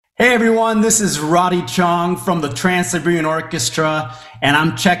Hey everyone, this is Roddy Chong from the Trans-Siberian Orchestra, and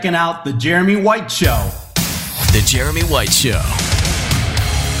I'm checking out The Jeremy White Show. The Jeremy White Show.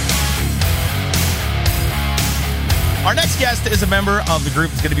 Our next guest is a member of the group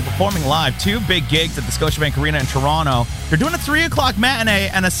that's going to be performing live. Two big gigs at the Scotiabank Arena in Toronto. They're doing a 3 o'clock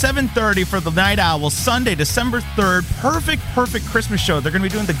matinee and a 7:30 for the Night Owl, Sunday, December 3rd. Perfect Christmas show. They're going to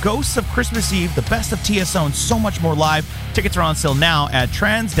be doing the Ghosts of Christmas Eve, the best of TSO, and so much more live. Tickets are on sale now at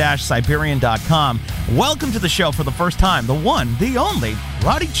trans-siberian.com. Welcome to the show for the first time, the one, the only,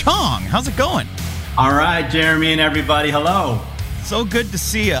 Roddy Chong. How's it going? All right, Jeremy and everybody, hello. So good to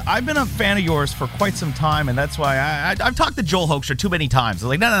see you. I've been a fan of yours for quite some time, and that's why I've talked to Joel Hoekstra too many times. I'm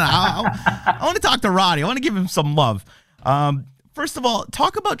like, no. I want to talk to Roddy. I want to give him some love. First of all,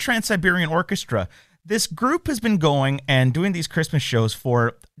 talk about Trans-Siberian Orchestra. This group has been going and doing these Christmas shows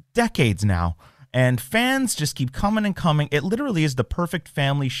for decades now, and fans just keep coming and coming. It literally is the perfect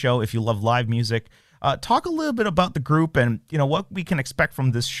family show if you love live music. Talk a little bit about the group and what we can expect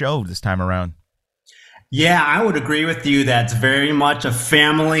from this show this time around. Yeah, I would agree with you. That's very much a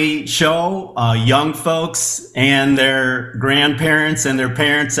family show. Young folks and their grandparents and their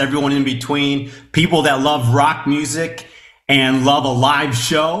parents, everyone in between, people that love rock music and love a live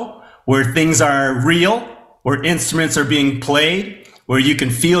show where things are real, where instruments are being played, where you can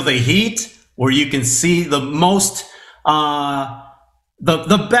feel the heat, where you can see the most,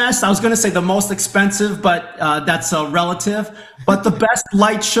 the best, I was going to say the most expensive, but that's relative. But the best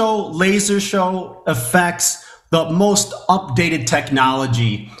light show, laser show effects, the most updated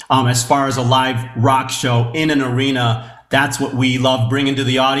technology as far as a live rock show in an arena. That's what we love bringing to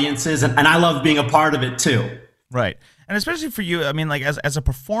the audiences. And I love being a part of it too. Right. And especially for you, I mean, like as a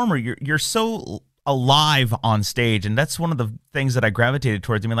performer, you're so alive on stage, and that's one of the things that I gravitated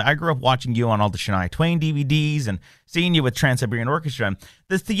towards. I mean, like I grew up watching you on all the Shania Twain DVDs and seeing you with Trans-Siberian Orchestra.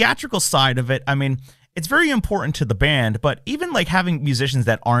 The theatrical side of it, I mean, it's very important to the band, but even like having musicians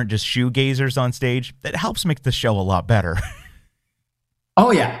that aren't just shoegazers on stage, that helps make the show a lot better.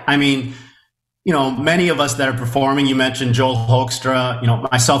 Oh yeah, I mean, many of us that are performing, you mentioned Joel Hoekstra,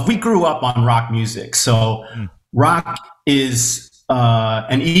 myself, we grew up on rock music. So rock is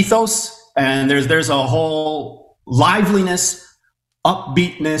an ethos. And there's a whole liveliness,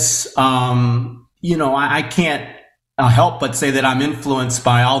 upbeatness. I can't help but say that I'm influenced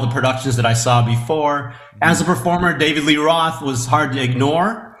by all the productions that I saw before. As a performer, David Lee Roth was hard to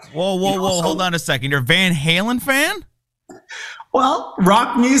ignore. Whoa, hold on a second. You're a Van Halen fan? Well,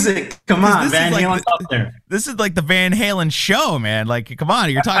 rock music. Come on, Van Halen's up there. This is like the Van Halen show, man. Like, come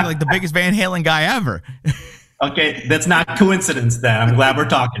on. You're talking like the biggest Van Halen guy ever. Okay, that's not coincidence then. I'm glad we're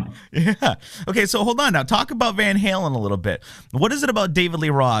talking. Yeah. Okay, so hold on now. Talk about Van Halen a little bit. What is it about David Lee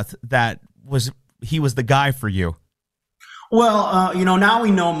Roth that he was the guy for you? Well, now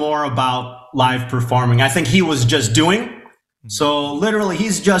we know more about live performing. I think he was just doing. So literally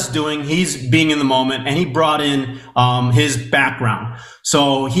he's just doing, he's being in the moment, and he brought in his background.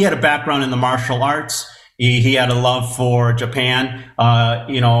 So he had a background in the martial arts. He had a love for Japan.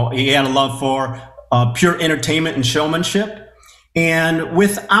 He had a love for pure entertainment and showmanship. And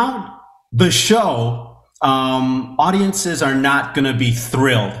without the show, audiences are not going to be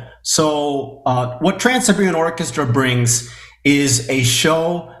thrilled. So what Trans-Siberian Orchestra brings is a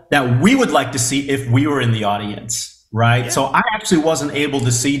show that we would like to see if we were in the audience, right? Yeah. So I actually wasn't able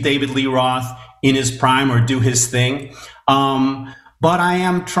to see David Lee Roth in his prime or do his thing. But I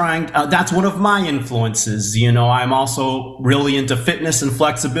am trying, that's one of my influences. I'm also really into fitness and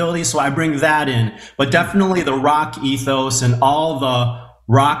flexibility, so I bring that in. But definitely the rock ethos and all the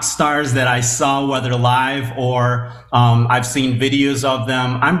rock stars that I saw, whether live or I've seen videos of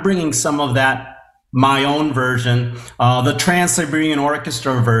them, I'm bringing some of that, my own version, the Trans-Siberian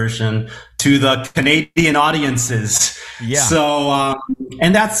Orchestra version, to the Canadian audiences. Yeah. So,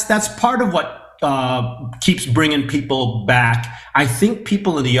 and that's part of what keeps bringing people back. I think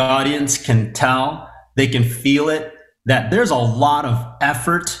people in the audience can tell, they can feel it, that there's a lot of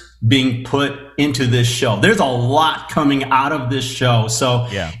effort being put into this show. There's a lot coming out of this show. So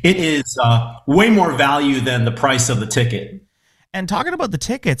It is way more value than the price of the ticket. And talking about the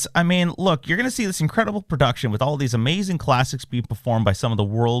tickets, I mean, look, you're going to see this incredible production with all these amazing classics being performed by some of the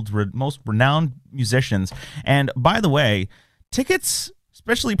world's most renowned musicians. And by the way, tickets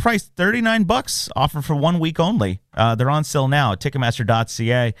specially priced $39, offered for 1 week only. They're on sale now at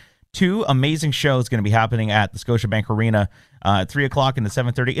Ticketmaster.ca. Two amazing shows going to be happening at the Scotiabank Arena at 3 o'clock and the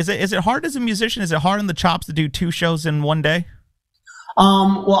 7:30. Is it hard as a musician? Is it hard on the chops to do two shows in one day?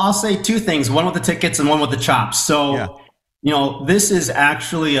 Well, I'll say two things, one with the tickets and one with the chops. So This is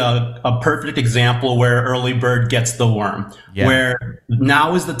actually a perfect example where early bird gets the worm, Yeah. where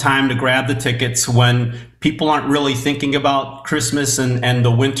now is the time to grab the tickets when people aren't really thinking about Christmas and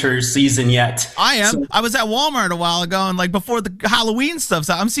the winter season yet. I am. So, I was at Walmart a while ago, and like before the Halloween stuff's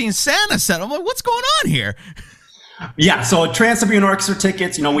out, I'm seeing Santa set. I'm like, what's going on here? yeah, so Trans-Siberian Orchestra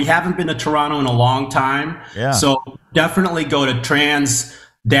tickets, we haven't been to Toronto in a long time. Yeah. So definitely go to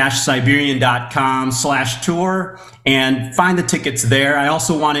trans-siberian.com/tour and find the tickets there. I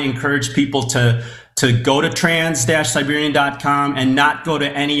also want to encourage people to go to trans-siberian.com and not go to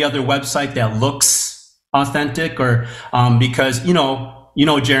any other website that looks authentic or because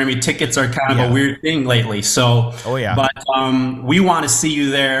Jeremy, tickets are kind of a weird thing lately. So Oh, yeah. but we want to see you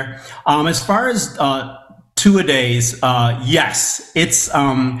there. As far as two-a-days, yes, it's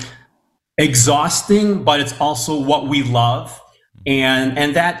exhausting, but it's also what we love,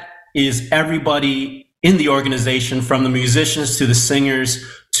 and that is everybody in the organization, from the musicians to the singers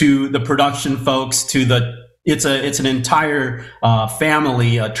to the production folks to it's an entire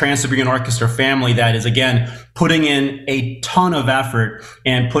family, a Trans-Siberian Orchestra family that is, again, putting in a ton of effort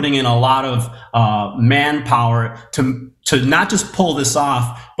and putting in a lot of manpower to not just pull this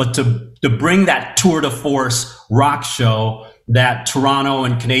off, but to bring that tour de force rock show that Toronto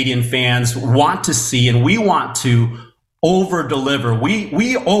and Canadian fans want to see, and we want to over deliver.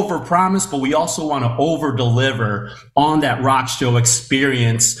 We over promise, but we also want to over deliver on that rock show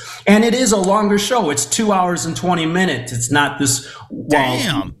experience. And it is a longer show. It's 2 hours and 20 minutes. It's not this,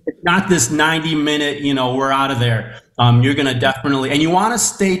 it's not this 90-minute, we're out of there. You're going to definitely, and you want to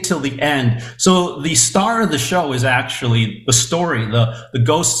stay till the end. So the star of the show is actually the story. The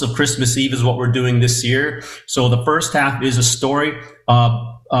Ghosts of Christmas Eve is what we're doing this year. So the first half is a story,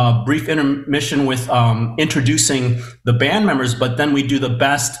 brief intermission with introducing the band members, but then we do the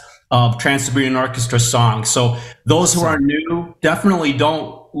best of Trans-Siberian Orchestra songs. So those who are new, definitely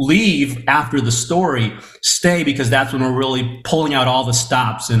don't leave after the story. Stay, because that's when we're really pulling out all the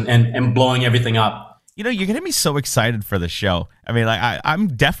stops and blowing everything up. You're getting me so excited for the show. I mean, I'm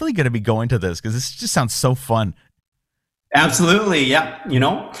definitely going to be going to this because this just sounds so fun. Absolutely. Yeah.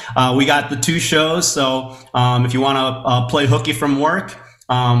 We got the two shows. So if you want to play hooky from work,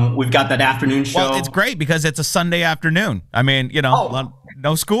 we've got that afternoon show. Well, it's great because it's a Sunday afternoon. I mean, no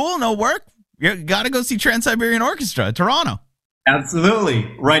school, no work. You got to go see Trans-Siberian Orchestra in Toronto.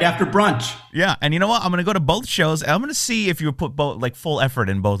 Absolutely. Right after brunch. Yeah. And you know what? I'm going to go to both shows. I'm going to see if you put full effort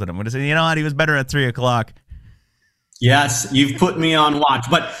in both of them. I'm going to say, you know what? He was better at 3:00. Yes. You've put me on watch.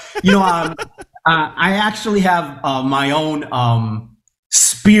 But, I actually have my own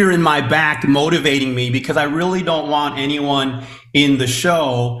spear in my back motivating me, because I really don't want anyone in the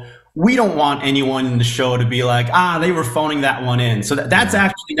show. We don't want anyone in the show to be like, they were phoning that one in. So that's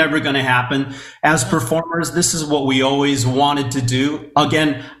actually never going to happen. As performers, this is what we always wanted to do.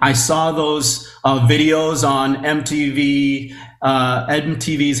 Again, I saw those videos on MTV's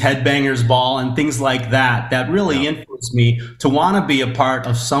Headbangers Ball and things like that really influenced me to want to be a part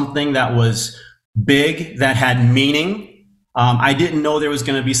of something that was big, that had meaning. I didn't know there was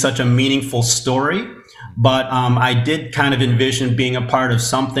going to be such a meaningful story. But I did kind of envision being a part of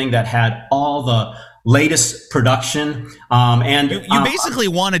something that had all the latest production. And you basically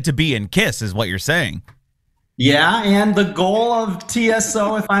wanted to be in KISS, is what you're saying. Yeah, and the goal of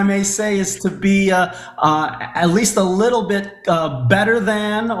TSO, if I may say, is to be at least a little bit better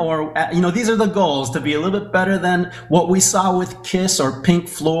than, or these are the goals, to be a little bit better than what we saw with KISS or Pink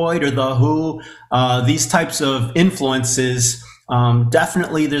Floyd or The Who. These types of influences.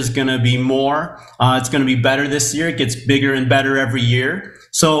 Definitely there's going to be more. It's going to be better this year. It gets bigger and better every year.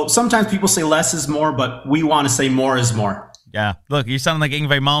 So sometimes people say less is more, but we want to say more is more. Yeah. Look, you sound like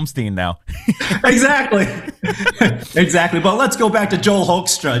Yngwie Malmsteen now. Exactly. Exactly. But let's go back to Joel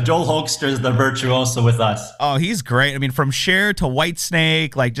Hoekstra. Joel Hoekstra is the virtuoso with us. Oh, he's great. I mean, from Cher to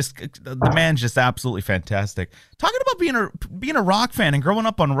Whitesnake, the man's just absolutely fantastic. Talking about being a rock fan and growing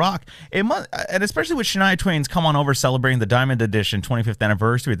up on rock, and especially with Shania Twain's Come On Over celebrating the Diamond Edition 25th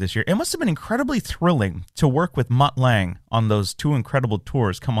anniversary this year, it must have been incredibly thrilling to work with Mutt Lange on those two incredible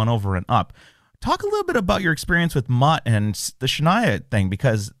tours, Come On Over and Up. Talk a little bit about your experience with Mutt and the Shania thing,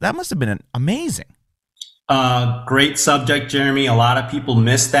 because that must have been amazing. Great subject, Jeremy. A lot of people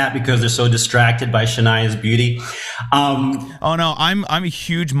miss that because they're so distracted by Shania's beauty. Oh no, I'm a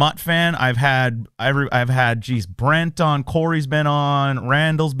huge Mutt fan. I've had Brent on, Corey's been on,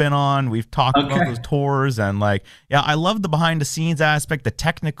 Randall's been on. We've talked about those tours, and I love the behind the scenes aspect, the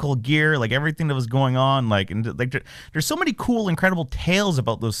technical gear, everything that was going on. There's so many cool, incredible tales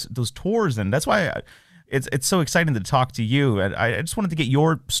about those tours, and that's why it's so exciting to talk to you. I just wanted to get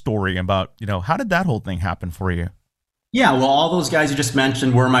your story about, how did that whole thing happen for you? Yeah, well, all those guys you just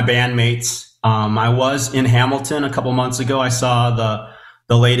mentioned were my bandmates. I was in Hamilton a couple months ago. I saw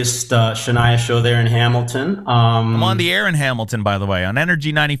the latest Shania show there in Hamilton. I'm on the air in Hamilton, by the way, on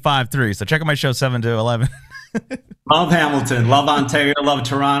Energy 95.3. So check out my show 7 to 11. Love Hamilton, love Ontario, love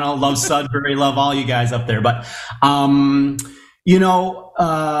Toronto, love Sudbury, love all you guys up there. But,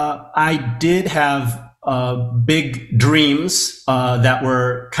 I did have big dreams that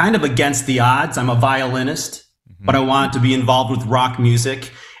were kind of against the odds. I'm a violinist, but I wanted to be involved with rock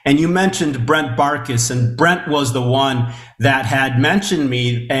music. And you mentioned Brent Barkus, and Brent was the one that had mentioned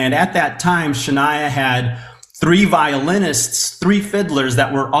me. And at that time, Shania had 3 violinists, 3 fiddlers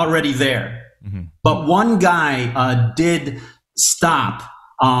that were already there. But one guy did stop.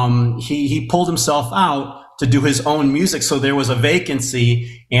 He pulled himself out to do his own music, so there was a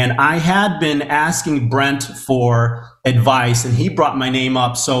vacancy. And I had been asking Brent for advice, and he brought my name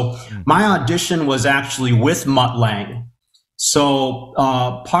up. So my audition was actually with Mutt Lange. So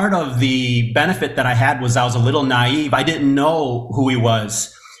part of the benefit that I had was I was a little naive. I didn't know who he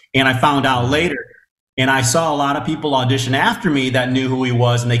was, and I found out later. And I saw a lot of people audition after me that knew who he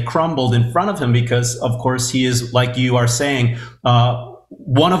was, and they crumbled in front of him because, of course, he is, like you are saying,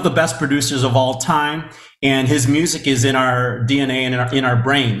 one of the best producers of all time, and his music is in our DNA and in our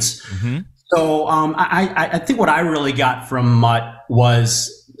brains. So I think what I really got from Mutt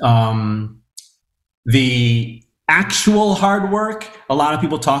was the actual hard work. A lot of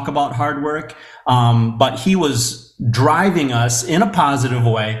people talk about hard work, but he was driving us in a positive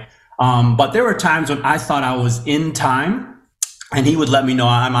way. But there were times when I thought I was in time, and he would let me know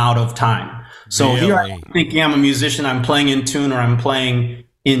I'm out of time. So here I'm thinking I'm a musician, I'm playing in tune, or I'm playing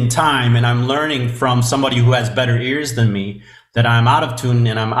in time, and I'm learning from somebody who has better ears than me that I'm out of tune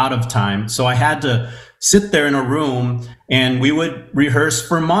and I'm out of time. So I had to sit there in a room, and we would rehearse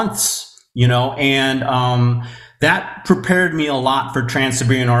for months, and that prepared me a lot for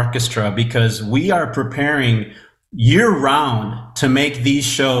Trans-Siberian Orchestra, because we are preparing year-round to make these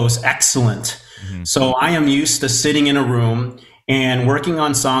shows excellent. So I am used to sitting in a room and working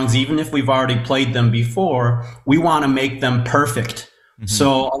on songs. Even if we've already played them before, we want to make them perfect.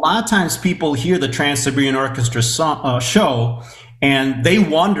 So a lot of times people hear the Trans-Siberian Orchestra show, and they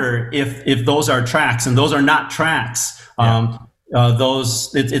wonder if those are tracks, and those are not tracks.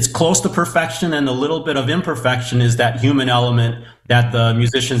 It's close to perfection, and a little bit of imperfection is that human element that the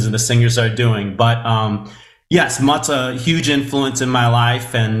musicians and the singers are doing. But yes, Mutt's a huge influence in my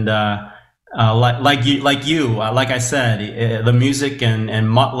life, and like I said, the music and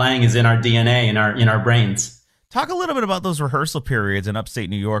Mutt Lange is in our DNA, in our brains. Talk a little bit about those rehearsal periods in upstate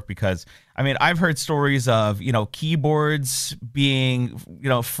New York, because I mean, I've heard stories of keyboards being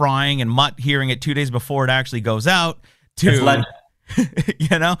frying, and Mutt hearing it 2 days before it actually goes out, to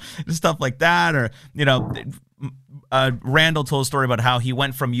stuff like that, or Randall told a story about how he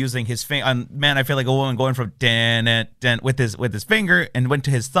went from using his finger. Man, I feel like a woman going from den with his finger and went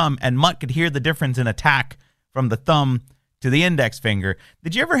to his thumb, and Mutt could hear the difference in attack from the thumb to the index finger.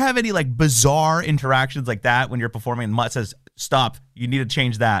 Did you ever have any like bizarre interactions like that when you're performing and Mutt says, "Stop, you need to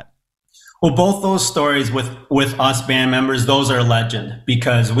change that"? Well, both those stories with us band members, those are legend,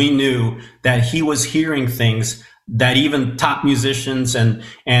 because we knew that he was hearing things that even top musicians and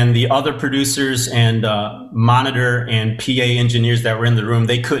the other producers and monitor and PA engineers that were in the room,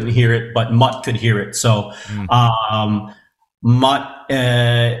 they couldn't hear it, but Mutt could hear it. So Mutt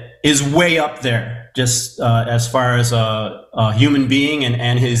is way up there, just as far as a human being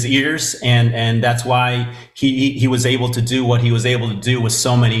and his ears, and that's why he was able to do what he was able to do with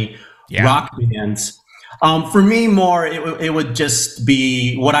so many rock bands. For me, more it would just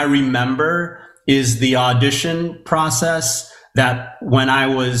be what I remember is the audition process, that when I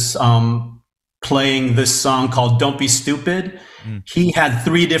was playing this song called Don't Be Stupid, he had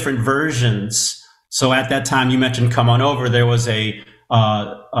 3 different versions. So at that time, you mentioned Come On Over, there was a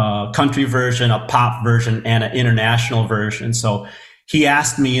country version, a pop version, and an international version. So he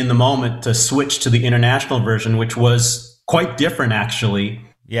asked me in the moment to switch to the international version, which was quite different, actually.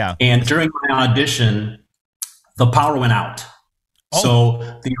 Yeah. And during my audition, the power went out. So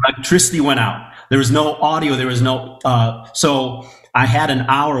the electricity went out. There was no audio. There was no, so I had an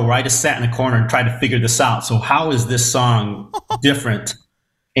hour where I just sat in a corner and tried to figure this out. So how is this song different?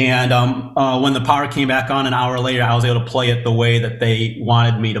 And when the power came back on an hour later, I was able to play it the way that they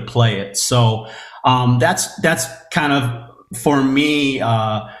wanted me to play it. So that's kind of, for me,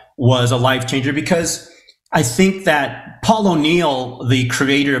 was a life changer, because I think that Paul O'Neill, the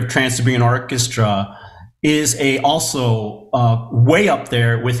creator of Trans-Siberian Orchestra, is also way up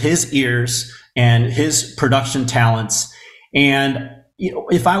there with his ears and his production talents. And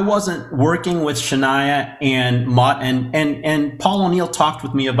if I wasn't working with Shania and Mutt and Paul O'Neill talked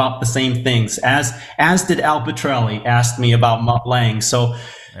with me about the same things, as did Al Pitrelli asked me about Mutt Lange. So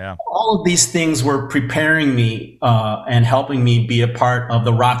all of these things were preparing me and helping me be a part of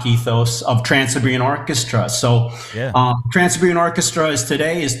the rock ethos of Trans-Siberian Orchestra. So Trans-Siberian Orchestra is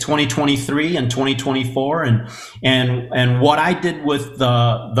 2023 and 2024, and what I did with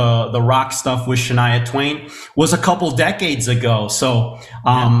the rock stuff with Shania Twain was a couple decades ago. So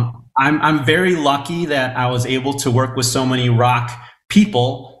I'm very lucky that I was able to work with so many rock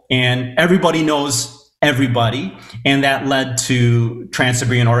people, and everybody knows everybody, and that led to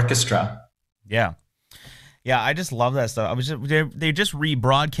Trans-Siberian Orchestra. Yeah, I just love that stuff. They just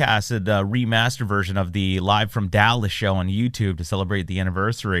rebroadcasted the remastered version of the Live from Dallas show on YouTube to celebrate the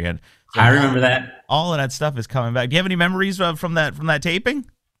anniversary, and so I remember that. All of that stuff is coming back. Do you have any memories from that taping?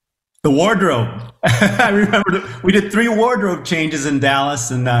 The wardrobe. I remember we did 3 wardrobe changes in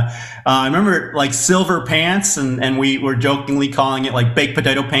Dallas, and I remember like silver pants, and we were jokingly calling it like baked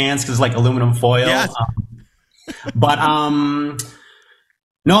potato pants because like aluminum foil. Yes. But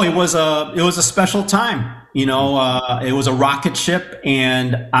no, it was a special time. It was a rocket ship,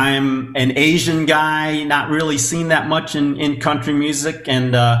 and I'm an Asian guy, not really seen that much in country music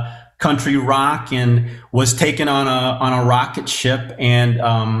and country rock, and was taken on a rocket ship, and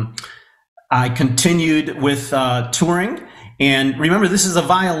I continued with touring. And remember, this is a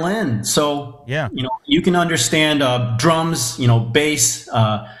violin, so you can understand drums, bass,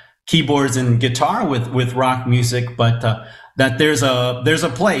 keyboards, and guitar with rock music, but that there's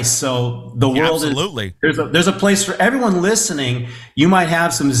a place. So the world absolutely there's a place for everyone listening. You might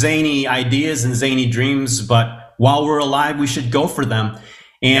have some zany ideas and zany dreams, but while we're alive, we should go for them.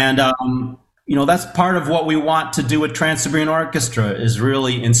 And that's part of what we want to do with Trans-Siberian Orchestra, is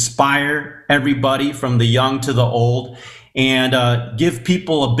really inspire everybody from the young to the old, and give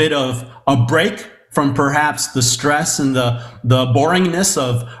people a bit of a break from perhaps the stress and the boringness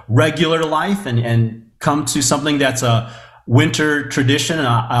of regular life, and come to something that's a winter tradition,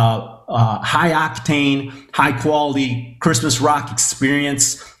 a high octane, high quality Christmas rock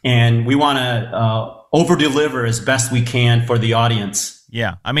experience. And we want to over deliver as best we can for the audience.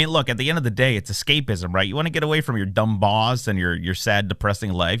 Yeah. I mean, look, at the end of the day, it's escapism, right? You want to get away from your dumb boss and your sad,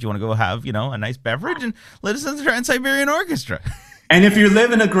 depressing life. You want to go have, a nice beverage and listen to the Trans-Siberian Orchestra. And if you're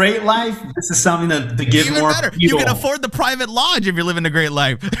living a great life, this is something to give even more better. people. You can afford the private lodge if you're living a great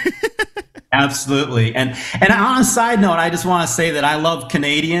life. Absolutely. And on a side note, I just want to say that I love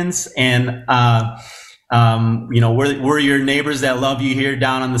Canadians, and we're your neighbors that love you here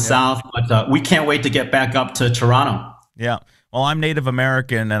down in the South, but we can't wait to get back up to Toronto. Yeah. Well, I'm Native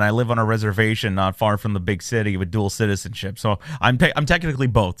American, and I live on a reservation not far from the big city with dual citizenship. So I'm technically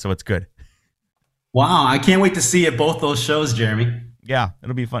both, so it's good. Wow, I can't wait to see you at both those shows, Jeremy. Yeah,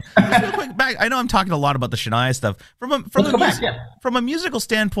 it'll be fun. Just real quick, back. I know I'm talking a lot about the Shania stuff. From a musical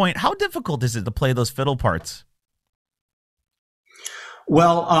standpoint, how difficult is it to play those fiddle parts?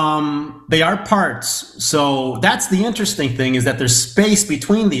 Well, they are parts. So that's the interesting thing, is that there's space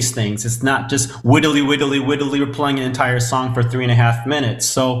between these things. It's not just whittly, whittly, whittly. We're playing an entire song for 3.5 minutes.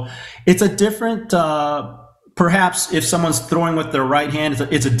 So it's a different, perhaps if someone's throwing with their right hand,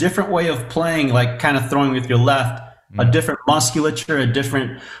 it's a different way of playing, like kind of throwing with your left, a different musculature, a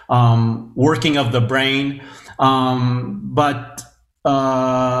different working of the brain. But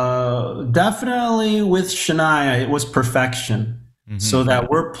definitely with Shania, it was perfection. So that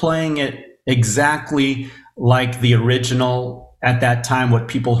we're playing it exactly like the original at that time, what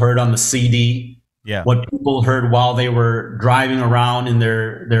people heard on the CD, what people heard while they were driving around in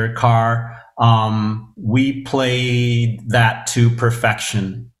their car. We played that to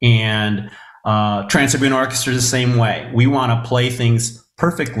perfection. And Trans-Siberian Orchestra is the same way. We want to play things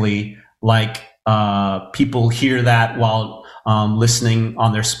perfectly like people hear that while listening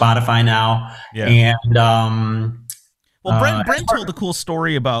on their Spotify now. And well, Brent told a cool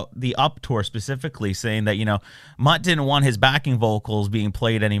story about the Up tour specifically, saying that, Mutt didn't want his backing vocals being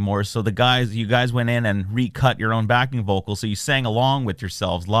played anymore, so you guys went in and recut your own backing vocals, so you sang along with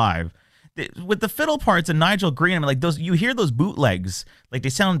yourselves live. With the fiddle parts and Nigel Green, I mean, like you hear those bootlegs, like they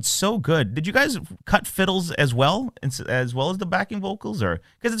sound so good. Did you guys cut fiddles as well as the backing vocals, or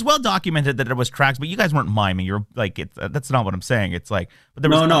because it's well documented that there was tracks, but you guys weren't miming. You're like, that's not what I'm saying. It's like, but there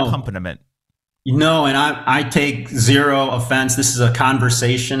was no accompaniment. No, and I take zero offense. This is a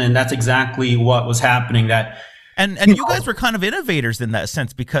conversation, and that's exactly what was happening. And you guys were kind of innovators in that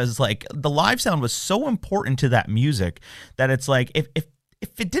sense, because like the live sound was so important to that music that it's like if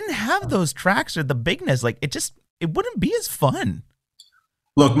it didn't have those tracks or the bigness, like it wouldn't be as fun.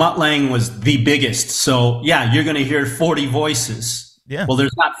 Look, Mutt Lange was the biggest, so yeah, you're going to hear 40 voices. Yeah. Well,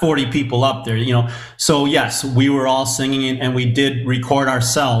 there's not 40 people up there, So yes, we were all singing it, and we did record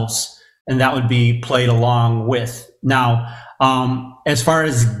ourselves, and that would be played along with. Now, as far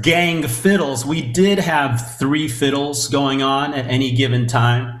as gang fiddles, we did have 3 fiddles going on at any given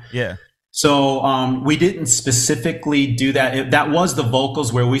time. Yeah. So we didn't specifically do that. That was the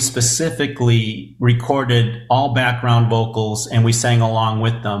vocals, where we specifically recorded all background vocals and we sang along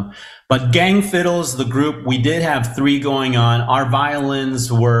with them. But gang fiddles, the group, we did have 3 going on. Our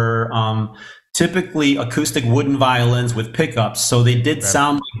violins were typically acoustic wooden violins with pickups, so they did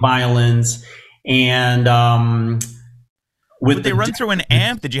sound like violins. And would they run through an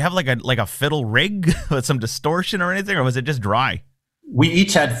amp? Did you have like a fiddle rig with some distortion or anything, or was it just dry? We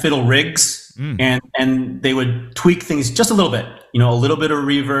each had fiddle rigs, and they would tweak things just a little bit, a little bit of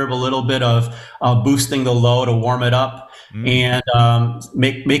reverb, a little bit of boosting the low to warm it up, and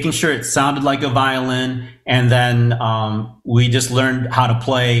making sure it sounded like a violin. And then we just learned how to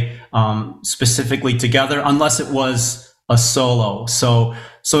play specifically together, unless it was a solo. So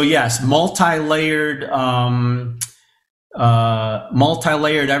yes, multi-layered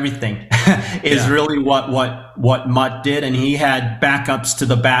everything is really what Mutt did, and he had backups to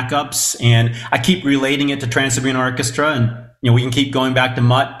the backups. And I keep relating it to Trans-Siberian Orchestra, and we can keep going back to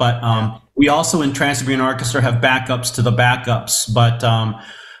Mutt, but we also in Trans-Siberian Orchestra have backups to the backups. But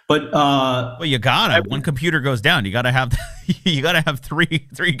well, you gotta, when computer goes down, you gotta have three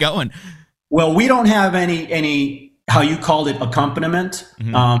going. Well, we don't have any how you called it, accompaniment.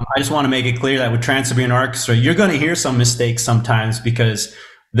 I just want to make it clear that with Trans-Siberian Orchestra, you're going to hear some mistakes sometimes, because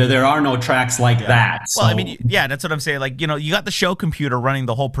there are no tracks like that. So. Well, I mean, yeah, that's what I'm saying. Like, you got the show computer running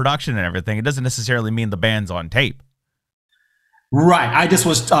the whole production and everything. It doesn't necessarily mean the band's on tape. Right. I just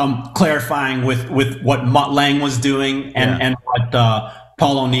was clarifying with what Mutt Lang was doing and what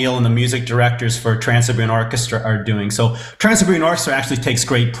Paul O'Neill and the music directors for Trans-Siberian Orchestra are doing. So Trans-Siberian Orchestra actually takes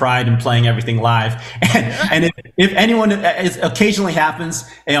great pride in playing everything live. And if anyone, it occasionally happens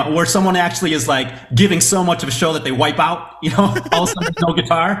where someone actually is like giving so much of a show that they wipe out, all of a sudden there's no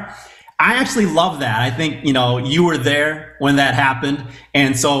guitar. I actually love that. I think, you were there when that happened.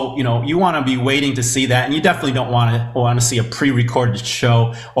 And so, you want to be waiting to see that. And you definitely don't want to see a pre-recorded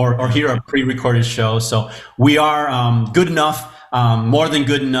show or hear a pre-recorded show. So we are good enough. More than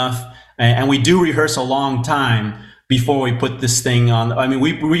good enough, and we do rehearse a long time before we put this thing on. I mean,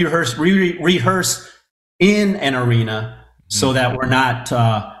 we rehearse in an arena so that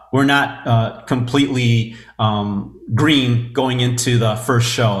we're not completely green going into the first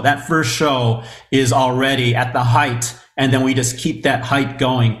show. That first show is already at the height, and then we just keep that height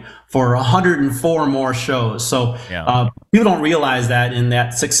going for 104 more shows. So people don't realize that in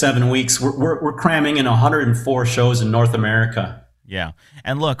that 6-7 weeks, we're cramming in 104 shows in North America. Yeah.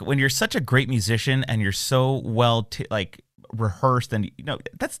 And look, when you're such a great musician and you're so well rehearsed, and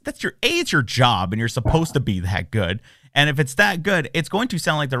it's your job, and you're supposed to be that good. And if it's that good, it's going to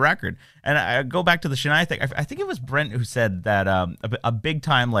sound like the record. And I go back to the Shania thing. I think it was Brent who said that a big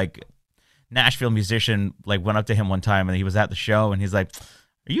time Nashville musician went up to him one time, and he was at the show, and he's like,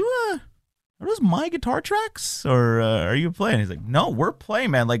 are those my guitar tracks, or are you playing? He's like, no, we're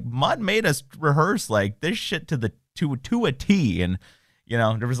playing, man. Mutt made us rehearse this shit to a T. And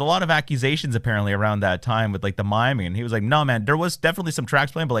there was a lot of accusations apparently around that time with the miming, and he was like, no, man, there was definitely some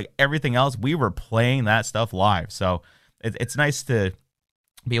tracks playing, but everything else, we were playing that stuff live. So it's nice to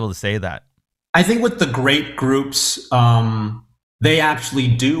be able to say that. I think with the great groups, they actually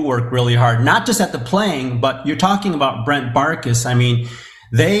do work really hard, not just at the playing, but you're talking about Brent Barkus. I mean,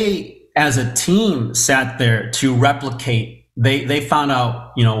 they as a team sat there to replicate. They found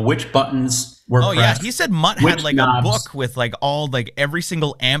out which buttons were pressed. Yeah, he said Mutt had a book with all every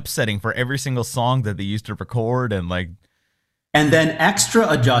single amp setting for every single song that they used to record, and then extra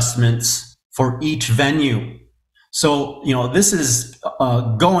adjustments for each venue. So this is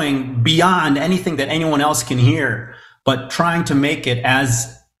going beyond anything that anyone else can hear, but trying to make it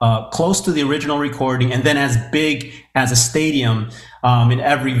as close to the original recording, and then as big as a stadium in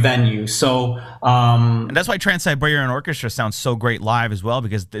every venue. So, and that's why Trans-Siberian Orchestra sounds so great live as well,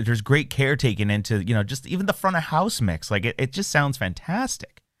 because there's great care taken into just even the front of house mix. It just sounds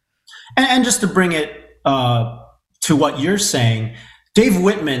fantastic. And just to bring it to what you're saying, Dave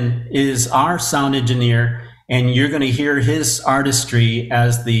Whitman is our sound engineer, and you're going to hear his artistry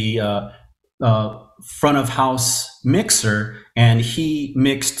as the front of house mixer, and he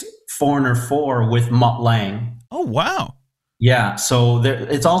mixed Foreigner 4 with Mutt Lang. Oh, wow. Yeah, so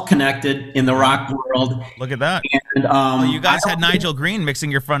it's all connected in the rock world. Look at that. And you guys had Nigel Green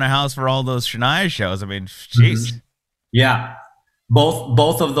mixing your front of house for all those Shania shows. I mean, jeez. Yeah.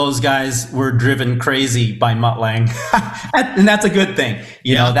 both of those guys were driven crazy by Mutt Lange, and that's a good thing.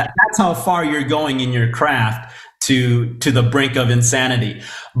 You know, that's how far you're going in your craft, to the brink of insanity.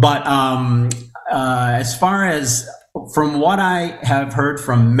 But as far as from what I have heard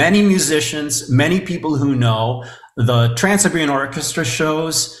from many musicians, many people who know, the Trans-Siberian Orchestra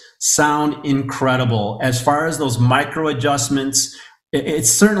shows sound incredible. As far as those micro adjustments, it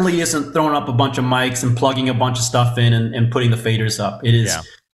certainly isn't throwing up a bunch of mics and plugging a bunch of stuff in and putting the faders up.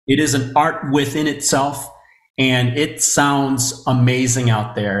 It is an art within itself, and it sounds amazing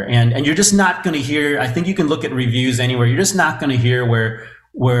out there. And you're just not going to hear, I think you can look at reviews anywhere, you're just not going to hear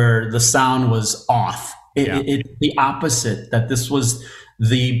where the sound was off. It's the opposite, that this was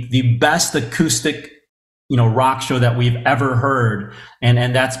the best acoustic, rock show that we've ever heard.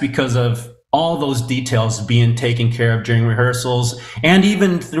 And that's because of all those details being taken care of during rehearsals and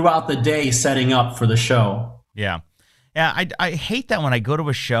even throughout the day setting up for the show. Yeah. Yeah, I hate that when I go to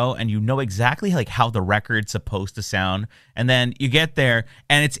a show and you know exactly like how the record's supposed to sound, and then you get there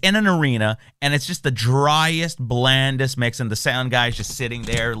and it's in an arena and it's just the driest, blandest mix, and the sound guy's just sitting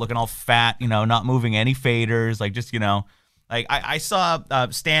there looking all fat, not moving any faders, like just, like I saw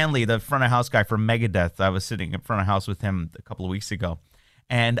Stanley, the front of house guy from Megadeth. I was sitting in front of house with him a couple of weeks ago,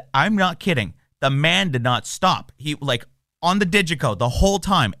 and I'm not kidding. The man did not stop. He like on the Digico the whole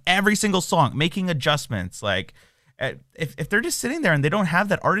time, every single song, making adjustments, like. If they're just sitting there and they don't have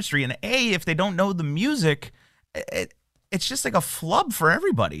that artistry, and if they don't know the music, it's just like a flub for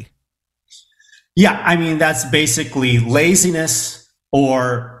everybody. Yeah, I mean, that's basically laziness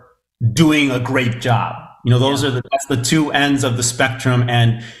or doing a great job. Those are that's the two ends of the spectrum,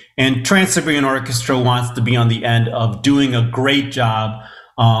 and Trans-Siberian Orchestra wants to be on the end of doing a great job,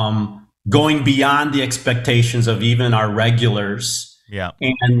 going beyond the expectations of even our regulars. Yeah,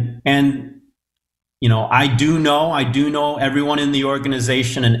 and I do know everyone in the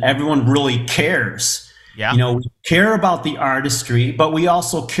organization, and everyone really cares. Yeah. We care about the artistry, but we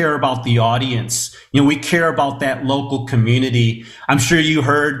also care about the audience. We care about that local community. I'm sure you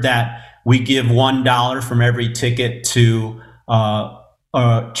heard that we give $1 from every ticket to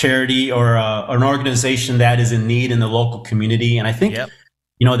a charity or an organization that is in need in the local community. And I think,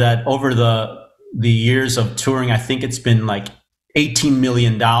 that over the years of touring, I think it's been like $18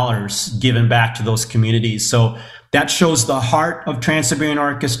 million given back to those communities. So that shows the heart of Trans-Siberian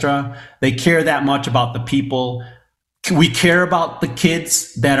Orchestra. They care that much about the people. We care about the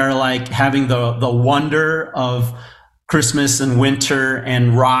kids that are like having the wonder of Christmas and winter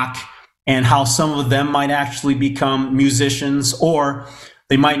and rock, and how some of them might actually become musicians, or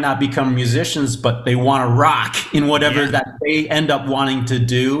they might not become musicians, but they want to rock in whatever that they end up wanting to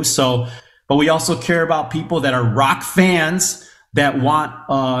do. So, but we also care about people that are rock fans that want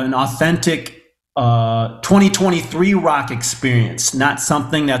an authentic 2023 rock experience, not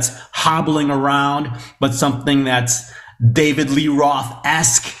something that's hobbling around, but something that's David Lee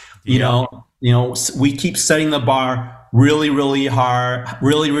Roth-esque. We keep setting the bar really, really hard,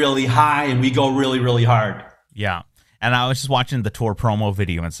 really, really high, and we go really, really hard. Yeah. And I was just watching the tour promo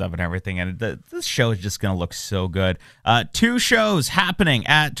video and stuff and everything, and this show is just going to look so good. 2 shows happening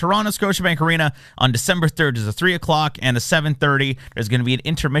at Toronto Scotiabank Arena on December 3rd. There's a 3 o'clock and a 7:30. There's going to be an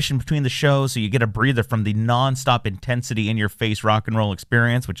intermission between the shows, so you get a breather from the nonstop intensity in your face rock and roll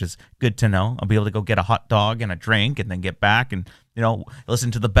experience, which is good to know. I'll be able to go get a hot dog and a drink and then get back and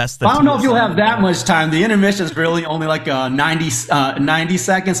listen to the best. I don't know if you'll have that much time. The intermission is really only like 90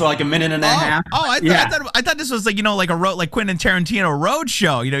 seconds, so like a minute and a half. I thought this was like like a like Quentin Tarantino road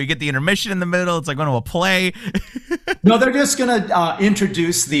show. You get the intermission in the middle. It's like going to a play. No, they're just gonna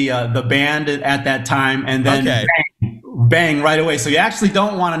introduce the band at that time, and then bang right away. So you actually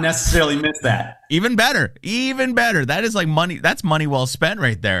don't want to necessarily miss that. Even better. That is like money. That's money well spent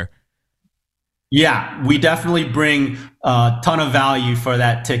right there. Yeah, we definitely bring a ton of value for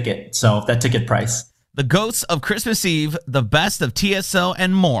that ticket. So that ticket price. The Ghosts of Christmas Eve, the best of TSO,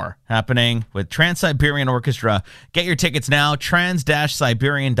 and more happening with Trans-Siberian Orchestra. Get your tickets now,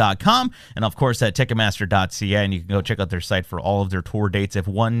 trans-siberian.com, and of course at ticketmaster.ca, and you can go check out their site for all of their tour dates. If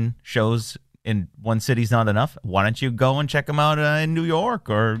one shows in one city's not enough, why don't you go and check them out in New York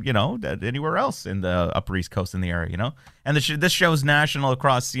or, anywhere else in the Upper East Coast in the area, And this show is national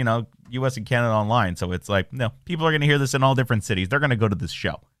across, U.S. and Canada online, so it's like, people are going to hear this in all different cities. They're going to go to this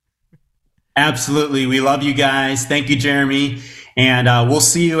show. Absolutely. We love you guys. Thank you, Jeremy. And we'll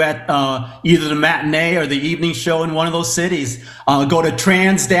see you at either the matinee or the evening show in one of those cities. Go to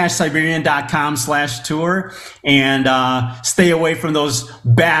trans-siberian.com/tour and stay away from those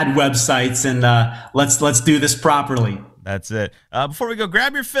bad websites. And let's do this properly. That's it. Before we go,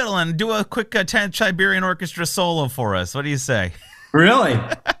 grab your fiddle and do a quick Trans-Siberian Orchestra solo for us. What do you say? Really?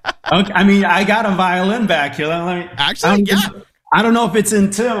 Okay. I mean, I got a violin back here. Actually, yeah. I don't know if it's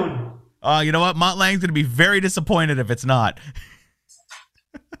in tune. You know what? Mont Lang's going to be very disappointed if it's not.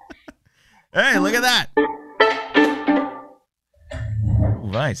 Hey, look at that.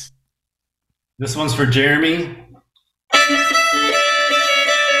 Ooh, nice. This one's for Jeremy.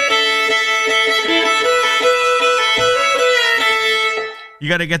 You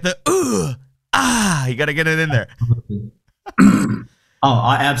got to get the you got to get it in there.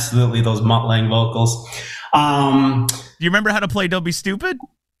 Oh, absolutely. Those Mont Lang vocals. Do you remember how to play Don't Be Stupid?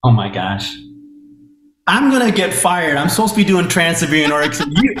 Oh my gosh. I'm going to get fired. I'm supposed to be doing Trans-Siberian Orchestra.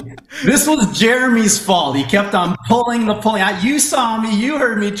 This was Jeremy's fault. He kept on pulling. You saw me. You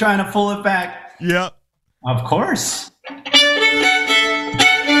heard me trying to pull it back. Yep. Of course.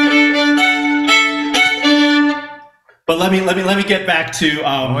 But let me get back to.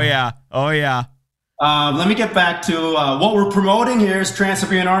 Oh yeah. Let me get back to what we're promoting here is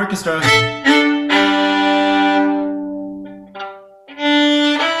Trans-Siberian Orchestra.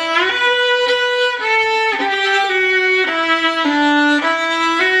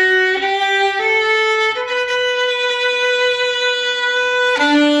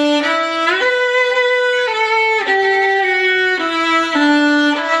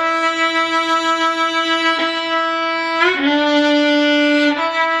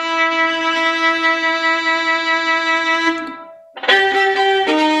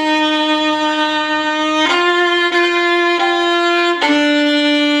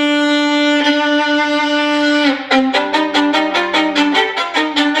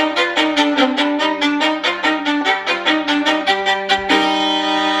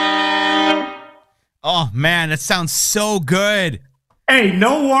 Oh, man, that sounds so good. Hey,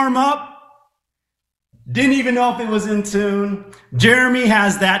 no warm-up. Didn't even know if it was in tune. Jeremy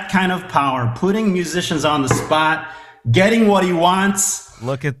has that kind of power, putting musicians on the spot, getting what he wants.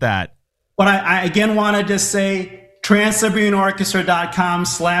 Look at that. But I again want to just say,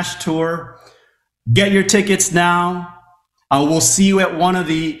 Trans-SiberianOrchestra.com/tour. Get your tickets now. We'll see you at one of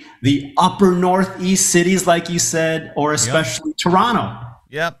the upper northeast cities, like you said, or especially Toronto.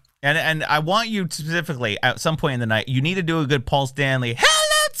 Yep. And I want you to specifically, at some point in the night, you need to do a good Paul Stanley.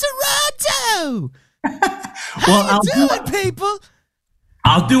 Hello, Toronto! How you doing, people?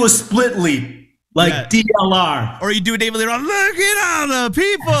 I'll do a split leap, like DLR. Or you do a David Lee Roth, look at all the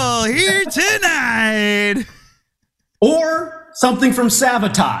people here tonight. Or something from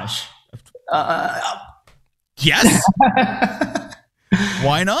Sabotage. Yes.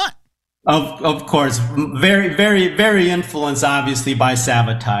 Why not? Of course, very, very, very influenced, obviously, by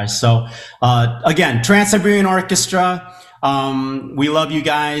Sabotage. So, again, Trans-Siberian Orchestra, we love you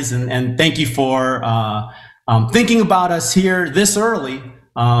guys, and thank you for thinking about us here this early,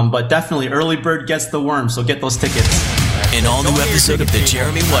 but definitely early bird gets the worm, so get those tickets. An all-new episode of The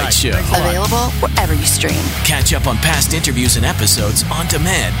Jeremy White Show. Available wherever you stream. Catch up on past interviews and episodes on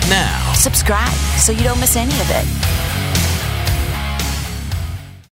demand now. Subscribe so you don't miss any of it.